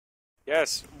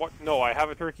Yes. What? No, I have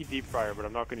a turkey deep fryer, but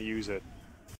I'm not going to use it.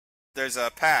 There's a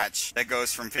patch that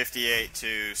goes from 58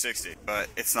 to 60, but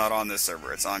it's not on this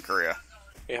server. It's on Korea.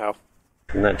 Yeah.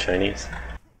 Isn't that Chinese?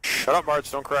 Shut up, Marge.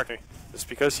 Don't correct me. Just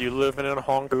because you live in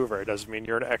Vancouver doesn't mean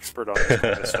you're an expert on this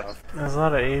kind of stuff. There's a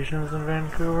lot of Asians in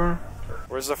Vancouver.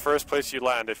 Where's the first place you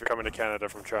land if you're coming to Canada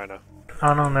from China? I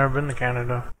don't know, I've never been to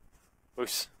Canada.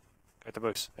 Moose. Get the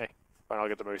moose. Hey, fine, I'll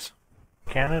get the moose.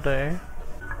 Canada, eh?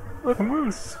 Look, a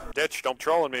moose. Ditch, don't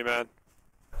trolling me, man.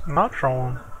 I'm not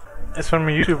trolling. It's from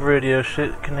a YouTube video,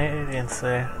 shit Canadians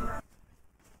say.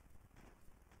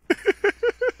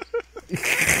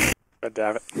 God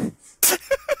damn it.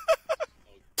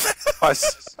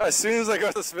 As soon as I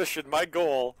got this mission, my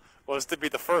goal was to be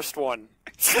the first one.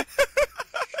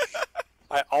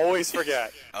 I always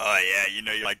forget. Oh yeah, you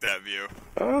know you like that view.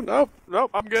 Oh,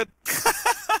 nope, I'm good.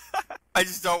 I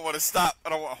just don't want to stop. I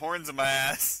don't want horns in my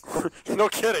ass. No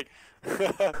kidding.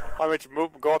 I mean,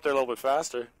 go up there a little bit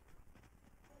faster.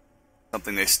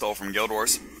 Something they stole from Guild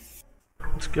Wars.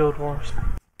 It's Guild Wars.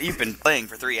 You've been playing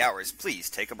for 3 hours. Please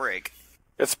take a break.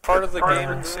 It's part of the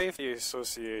Gaming Safety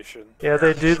Association. Yeah,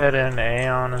 they do that in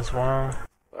Aeon as well.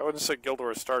 I wouldn't say Guild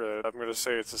Wars started it. I'm going to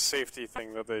say it's a safety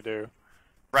thing that they do.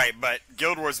 Right, but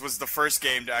Guild Wars was the first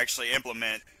game to actually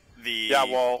implement the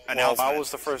announcement. That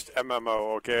was the first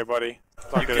MMO, okay, buddy?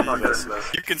 Not good at this.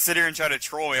 You can sit here and try to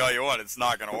troll me all you want. It's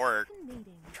not going to work.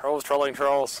 Trolling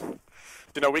trolls.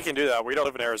 You know, we can do that. We don't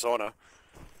live in Arizona.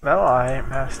 That law ain't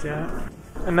passed yet.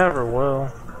 It never will.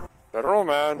 Federal,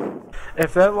 man.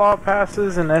 If that law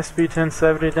passes and SB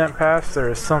 1070 didn't pass, there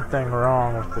is something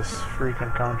wrong with this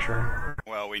freaking country.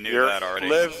 Well, we knew that already.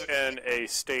 You live in a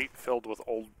state filled with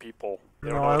old people.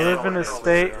 No, I live in a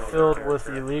state filled with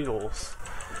illegals.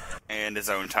 And his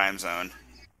own time zone.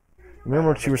 Remember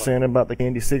what you were saying about the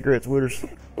candy cigarettes, Wooters?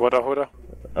 What?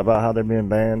 About how they're being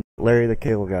banned? Larry the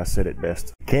Cable Guy said it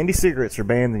best. Candy cigarettes are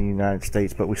banned in the United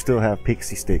States, but we still have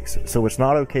pixie sticks. So it's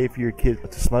not okay for your kids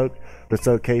to smoke, but it's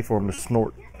okay for them to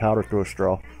snort powder through a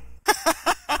straw.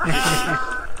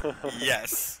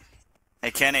 Yes.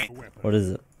 Hey, Kenny. What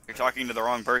is it? You're talking to the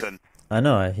wrong person. I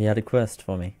know, he had a quest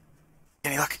for me.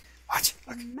 Kenny, look. Watch.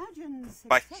 Look.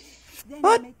 Bye.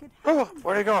 What? Oh,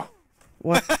 where'd he go?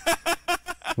 What?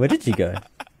 Where did you go?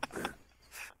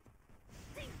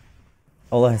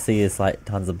 All I see is like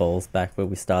tons of balls back where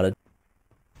we started.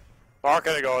 Not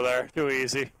gonna go there. Too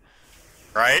easy.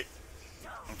 Right?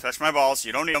 Don't touch my balls.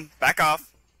 You don't need them. Back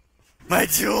off. My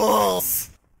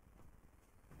jewels!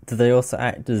 Do they also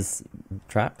act as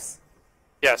traps?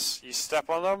 Yes, you step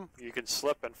on them, you can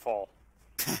slip and fall.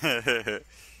 Greg,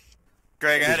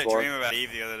 I had a dream about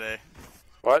Eve the other day.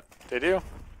 What? Did you?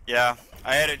 Yeah,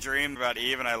 I had a dream about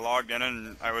Eve and I logged in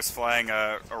and I was flying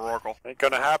a Rorqual. Ain't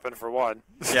gonna happen for one.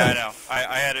 Yeah, I know.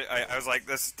 I was like,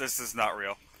 this is not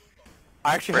real.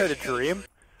 I actually had a dream,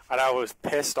 and I was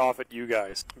pissed off at you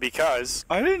guys because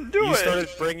I didn't do it. You started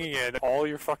bringing in all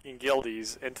your fucking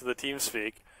guildies into the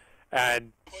TeamSpeak,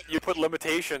 and you put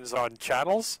limitations on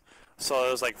channels, so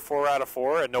it was like 4 out of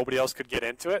 4, and nobody else could get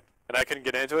into it, and I couldn't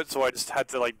get into it, so I just had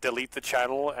to like delete the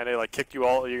channel, and it like kicked you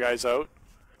guys out.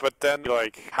 But then you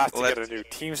like have to get a new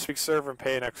TeamSpeak server and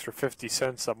pay an extra 50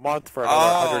 cents a month for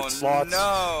another 100 slots.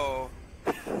 Oh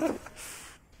no!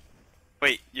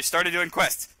 Wait, you started doing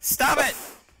quests. Stop it!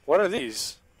 What are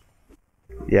these?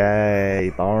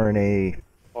 Yay, Barney.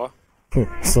 What?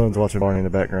 Son's watching Barney in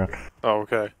the background. Oh,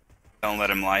 okay. Don't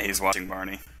let him lie, he's watching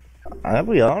Barney. I'll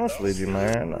be honest with you,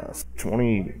 man.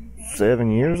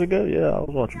 27 years ago, yeah, I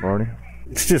was watching Barney.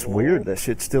 It's just weird that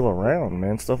shit's still around,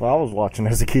 man. Stuff I was watching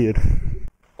as a kid.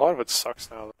 A lot of it sucks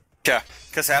now. Yeah,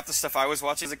 because half the stuff I was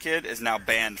watching as a kid is now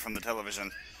banned from the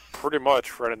television. Pretty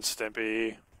much Ren and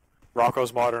Stimpy,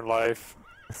 Rocco's Modern Life.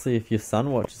 See, if your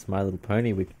son watches My Little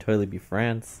Pony, we could totally be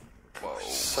friends. Whoa.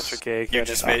 Such a gay kid. You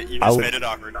just made it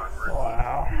awkward.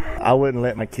 Wow. I wouldn't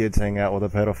let my kids hang out with a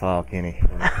pedophile, Kenny.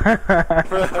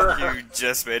 You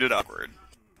just made it awkward.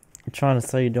 You're trying to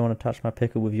say you don't want to touch my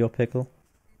pickle with your pickle?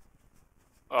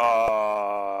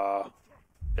 Yeah,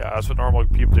 that's what normal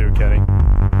people do, Kenny.